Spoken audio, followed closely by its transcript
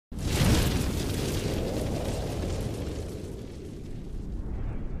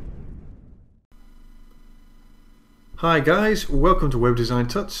Hi guys, welcome to Web Design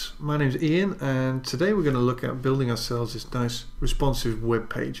Tuts. My name is Ian and today we're going to look at building ourselves this nice responsive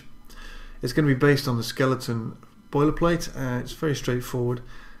web page. It's going to be based on the skeleton boilerplate. It's very straightforward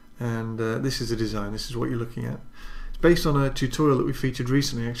and this is the design, this is what you're looking at. It's based on a tutorial that we featured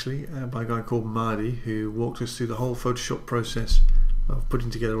recently actually by a guy called Marty, who walked us through the whole Photoshop process of putting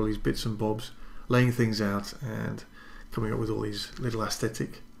together all these bits and bobs, laying things out and coming up with all these little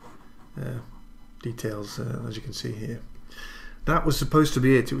aesthetic details as you can see here. That was supposed to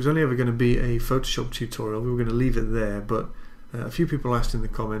be it. It was only ever going to be a Photoshop tutorial. We were going to leave it there, but a few people asked in the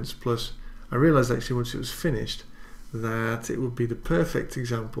comments, plus I realized actually once it was finished that it would be the perfect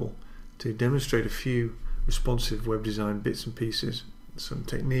example to demonstrate a few responsive web design bits and pieces, some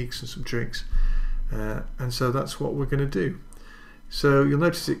techniques and some tricks, and so that's what we're going to do. So you'll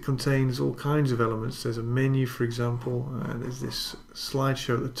notice it contains all kinds of elements. There's a menu, for example, there's this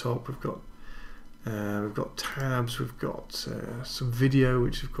slideshow at the top. We've got tabs, we've got some video,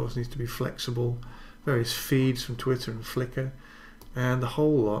 which of course needs to be flexible, various feeds from Twitter and Flickr, and the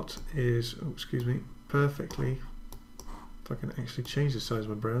whole lot is, perfectly, if I can actually change the size of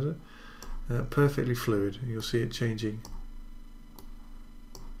my browser, perfectly fluid. You'll see it changing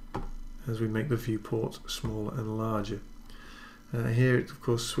as we make the viewport smaller and larger. Here it of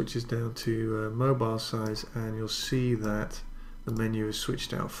course switches down to mobile size, and you'll see that the menu is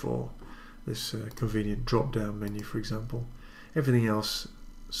switched out for this convenient drop down menu, for example. Everything else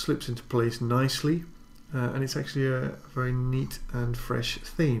slips into place nicely, and it's actually a very neat and fresh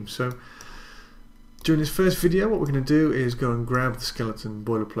theme. So during this first video what we're going to do is go and grab the skeleton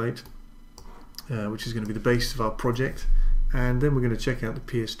boilerplate, which is going to be the basis of our project, and then we're going to check out the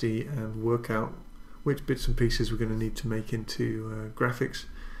PSD and work out which bits and pieces we're going to need to make into graphics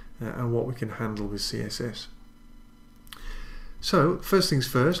and what we can handle with CSS. So first things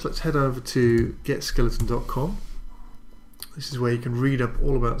first, let's head over to getskeleton.com. This is where you can read up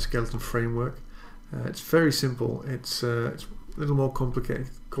all about the skeleton framework. It's very simple. It's a little more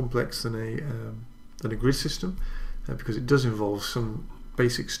complex than a grid system, because it does involve some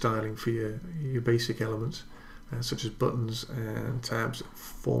basic styling for your basic elements, such as buttons and tabs,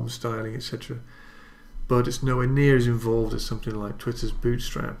 form styling, etc. But it's nowhere near as involved as something like Twitter's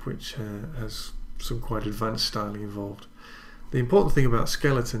Bootstrap, which has some quite advanced styling involved. The important thing about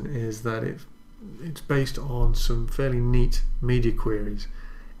Skeleton is that it's based on some fairly neat media queries.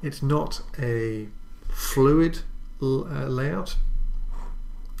 It's not a fluid layout,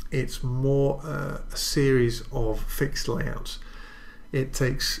 it's more a series of fixed layouts. It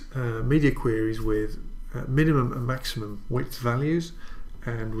takes media queries with minimum and maximum width values,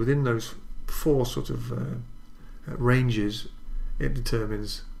 and within those four sort of ranges it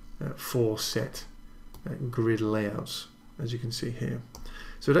determines four set grid layouts, as you can see here.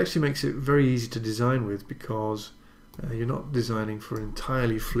 So it actually makes it very easy to design with, because you're not designing for an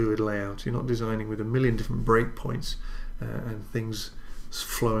entirely fluid layout. You're not designing with a million different breakpoints and things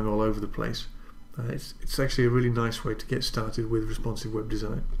flowing all over the place. It's actually a really nice way to get started with responsive web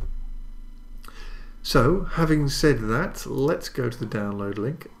design. So having said that, let's go to the download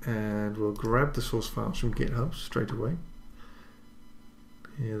link and we'll grab the source files from GitHub straight away.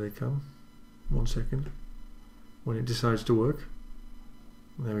 Here they come. 1 second. When it decides to work.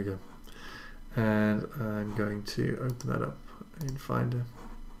 There we go. And I'm going to open that up in Finder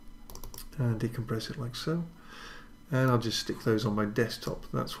and decompress it like so. And I'll just stick those on my desktop.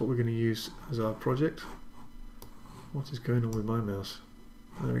 That's what we're going to use as our project. What is going on with my mouse?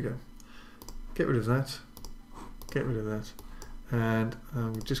 There we go. Get rid of that. Get rid of that. And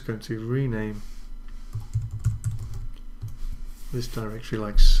I'm just going to rename this directory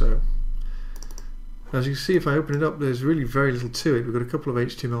like so. As you can see, if I open it up, there's really very little to it. We've got a couple of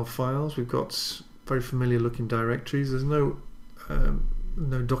HTML files. We've got very familiar looking directories. There's no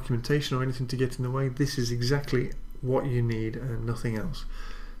documentation or anything to get in the way. This is exactly what you need and nothing else.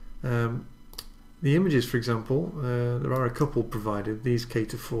 The images, for example, there are a couple provided. These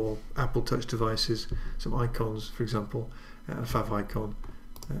cater for Apple Touch devices, some icons, for example, a fav icon,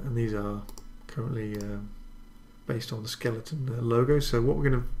 and these are currently based on the skeleton logo. So what we're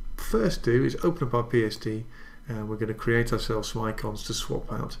going to first do is open up our PSD, and we're going to create ourselves some icons to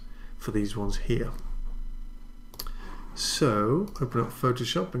swap out for these ones here. So open up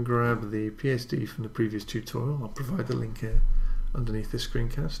Photoshop and grab the PSD from the previous tutorial. I'll provide the link here underneath this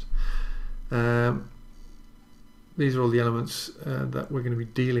screencast. These are all the elements that we're going to be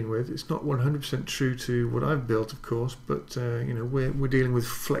dealing with. It's not 100% true to what I've built, of course, but you know, we're dealing with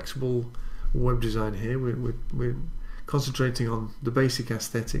flexible web design here. We're concentrating on the basic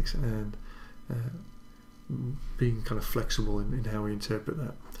aesthetics and being kind of flexible in how we interpret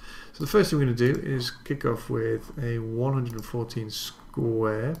that. So the first thing we're going to do is kick off with a 114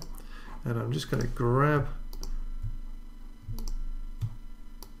 square, and I'm just going to grab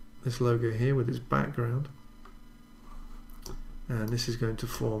this logo here with its background, and this is going to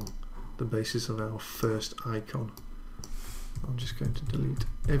form the basis of our first icon. I'm just going to delete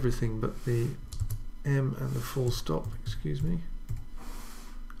everything but the M and the full stop, excuse me,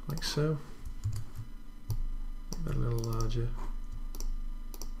 like so. Make that a little larger,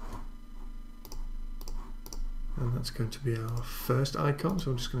 and that's going to be our first icon,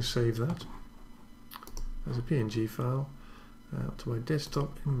 so I'm just going to save that as a PNG file out to my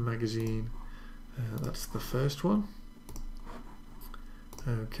desktop in magazine. That's the first one.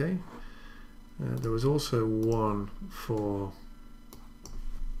 Okay, there was also one for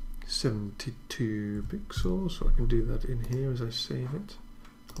 72 pixels, so I can do that in here as I save it,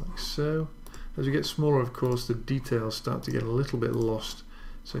 like so. As we get smaller, of course, the details start to get a little bit lost,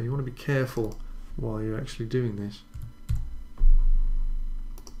 so you want to be careful while you're actually doing this.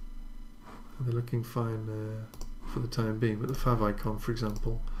 And they're looking fine for the time being, but the favicon, for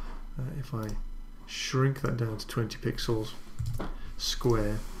example, if I shrink that down to 20 pixels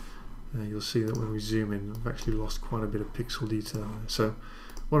square, you'll see that when we zoom in, I've actually lost quite a bit of pixel detail there. So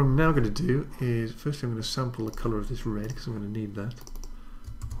what I'm now going to do is, firstly I'm going to sample the colour of this red, because I'm going to need that.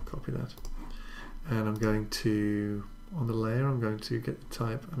 Copy that. And I'm going to, on the layer, I'm going to get the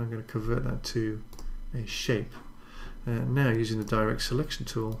type, and I'm going to convert that to a shape. Now, using the direct selection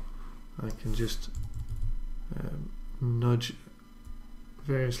tool, I can just nudge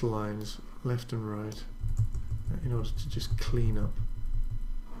various lines left and right in order to just clean up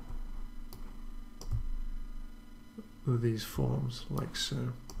these forms, like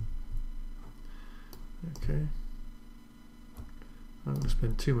so. Okay, I'm not going to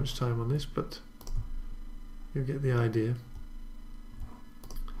spend too much time on this, but you'll get the idea.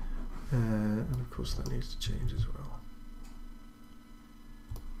 And of course that needs to change as well.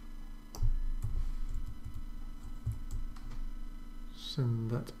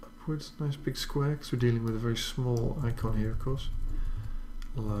 Send that upwards, nice big square, because we're dealing with a very small icon here, of course,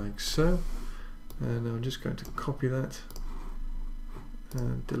 like so. And I'm just going to copy that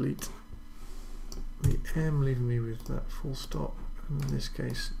and delete the M, leaving me with that full stop, and in this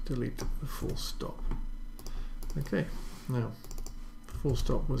case delete the full stop. Okay, now the full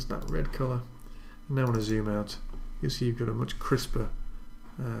stop was that red colour. Now when I zoom out, you'll see you've got a much crisper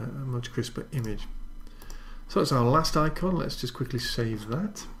image. So that's our last icon. Let's just quickly save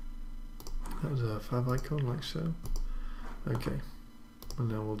that. That was our favicon, like so. Okay, and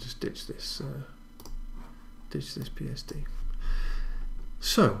now we'll just ditch this PSD.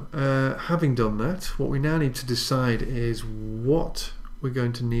 So, having done that, what we now need to decide is what we're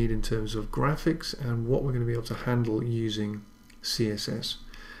going to need in terms of graphics and what we're going to be able to handle using CSS.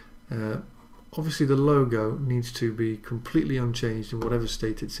 Obviously the logo needs to be completely unchanged in whatever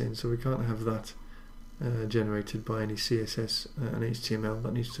state it's in, so we can't have that generated by any CSS and HTML.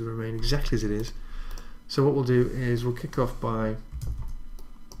 That needs to remain exactly as it is. So what we'll do is we'll kick off by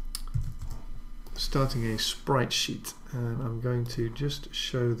starting a sprite sheet, and I'm going to just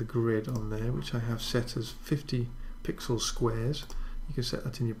show the grid on there, which I have set as 50 pixel squares. You can set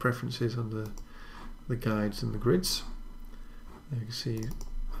that in your preferences under the guides and the grids. There you can see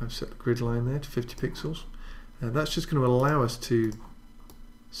I've set the grid line there to 50 pixels. That's just going to allow us to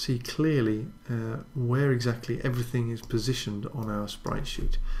see clearly where exactly everything is positioned on our sprite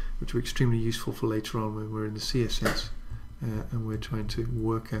sheet, which will be extremely useful for later on when we're in the CSS and we're trying to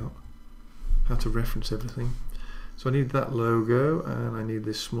work out how to reference everything. So I need that logo, and I need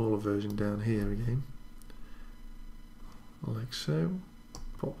this smaller version down here again, like so.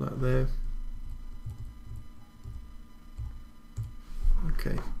 Pop that there.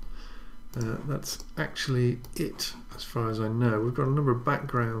 Okay, that's actually it as far as I know. We've got a number of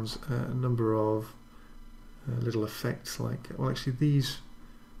backgrounds, a number of little effects, like, well, actually these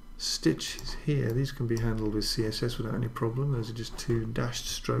stitches here, these can be handled with CSS without any problem. Those are just two dashed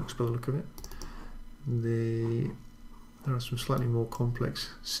strokes by the look of it. There are some slightly more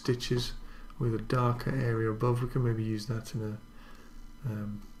complex stitches with a darker area above. We can maybe use that in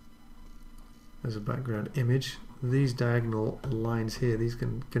as a background image. These diagonal lines here, these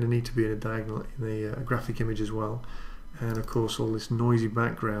going to need to be in a diagonal in a graphic image as well. And of course all this noisy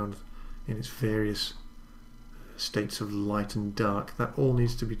background in its various states of light and dark, that all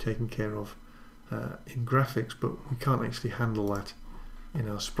needs to be taken care of in graphics, but we can't actually handle that in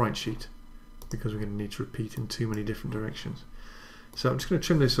our sprite sheet because we're going to need to repeat in too many different directions. So I'm just going to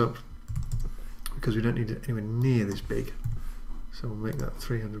trim this up because we don't need it anywhere near this big. So we'll make that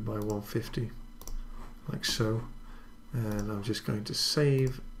 300 by 150, like so, and I'm just going to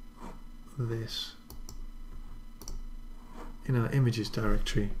save this in our images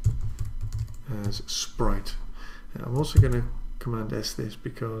directory as sprite. I'm also going to Command S this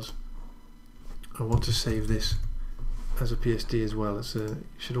because I want to save this as a PSD as well. You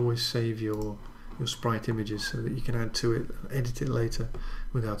should always save your sprite images so that you can add to it and edit it later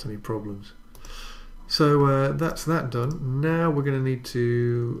without any problems. So that's that done. Now we're going to need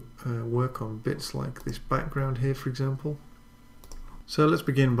to work on bits like this background here, for example. So let's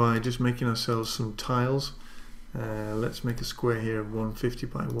begin by just making ourselves some tiles. Let's make a square here of 150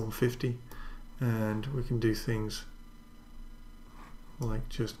 by 150, and we can do things like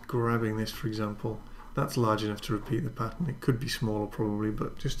just grabbing this, for example. That's large enough to repeat the pattern. It could be smaller probably,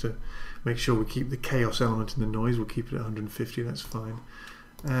 but just to make sure we keep the chaos element in the noise, we'll keep it at 150, that's fine.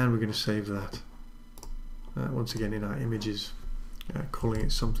 And we're going to save that. Once again in our images, calling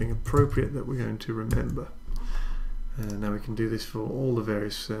it something appropriate that we're going to remember. Now we can do this for all the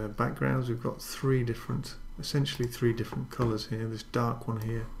various backgrounds. We've got essentially three different colours here. This dark one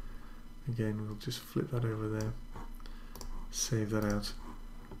here, again we'll just flip that over there, save that out,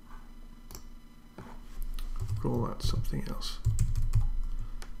 call that something else,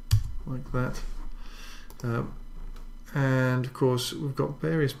 like that. And of course we've got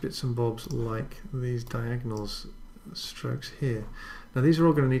various bits and bobs like these diagonals strokes here. Now these are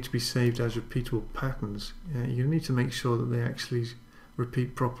all going to need to be saved as repeatable patterns. You need to make sure that they actually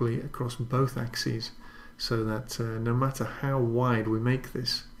repeat properly across both axes, so that no matter how wide we make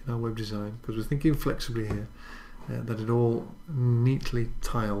this in our web design, because we're thinking flexibly here, that it all neatly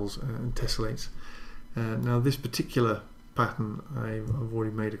tiles and tessellates. Now this particular pattern I've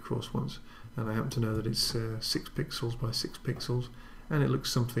already made across once, and I happen to know that it's 6 pixels by 6 pixels, and it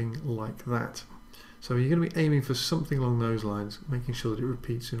looks something like that. So you're going to be aiming for something along those lines, making sure that it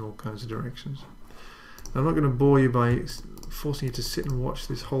repeats in all kinds of directions. Now, I'm not going to bore you by forcing you to sit and watch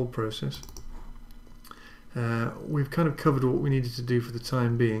this whole process. We've kind of covered what we needed to do for the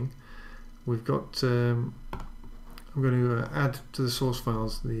time being. We've got I'm going to add to the source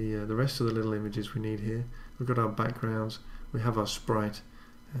files the rest of the little images we need here. We've got our backgrounds, we have our sprite,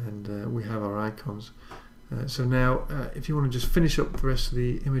 and we have our icons. So now if you want to just finish up the rest of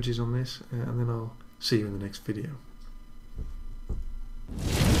the images on this, and then I'll see you in the next video.